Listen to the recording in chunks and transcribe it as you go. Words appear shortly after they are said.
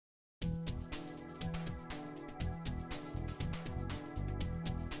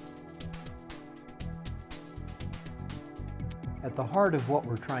At the heart of what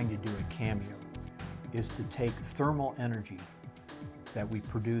we're trying to do at Cameo is to take thermal energy that we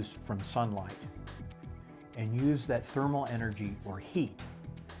produce from sunlight and use that thermal energy or heat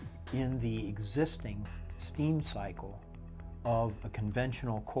in the existing steam cycle of a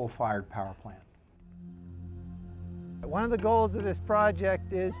conventional coal-fired power plant. One of the goals of this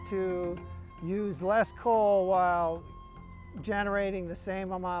project is to use less coal while generating the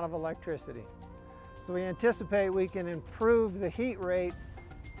same amount of electricity. So we anticipate we can improve the heat rate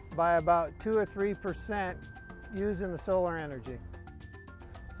by about 2 or 3% using the solar energy.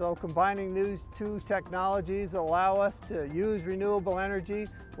 So combining these two technologies allow us to use renewable energy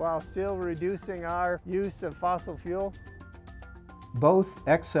while still reducing our use of fossil fuel. Both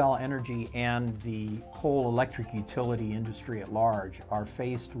Xcel Energy and the whole electric utility industry at large are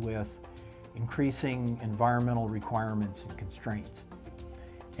faced with increasing environmental requirements and constraints.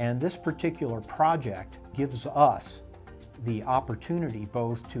 And this particular project gives us the opportunity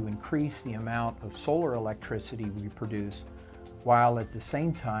both to increase the amount of solar electricity we produce while at the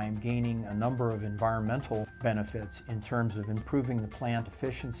same time gaining a number of environmental benefits in terms of improving the plant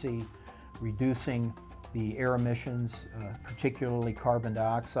efficiency, reducing the air emissions, particularly carbon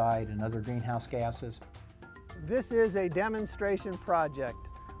dioxide and other greenhouse gases. This is a demonstration project.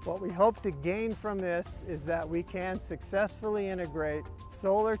 What we hope to gain from this is that we can successfully integrate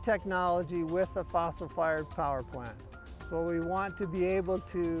solar technology with a fossil-fired power plant. So we want to be able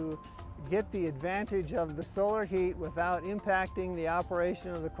to get the advantage of the solar heat without impacting the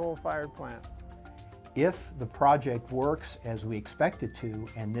operation of the coal-fired plant. If the project works as we expect it to,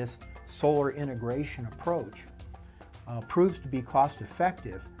 and this solar integration approach proves to be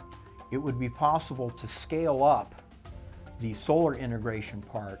cost-effective, it would be possible to scale up the solar integration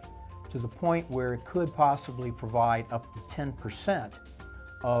part to the point where it could possibly provide up to 10%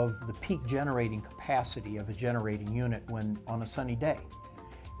 of the peak generating capacity of a generating unit when on a sunny day.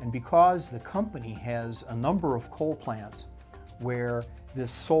 And because the company has a number of coal plants where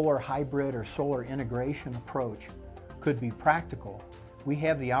this solar hybrid or solar integration approach could be practical, we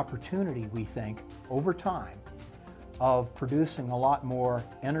have the opportunity, we think, over time, of producing a lot more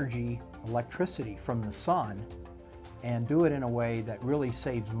energy, electricity from the sun, and do it in a way that really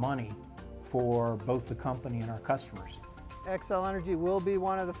saves money for both the company and our customers. Xcel Energy will be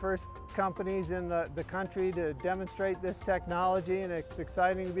one of the first companies in the country to demonstrate this technology, and it's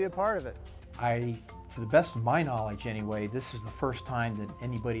exciting to be a part of it. To the best of my knowledge anyway, this is the first time that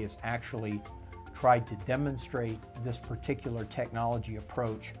anybody has actually tried to demonstrate this particular technology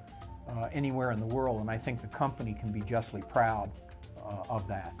approach anywhere in the world, and I think the company can be justly proud of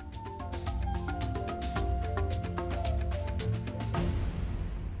that.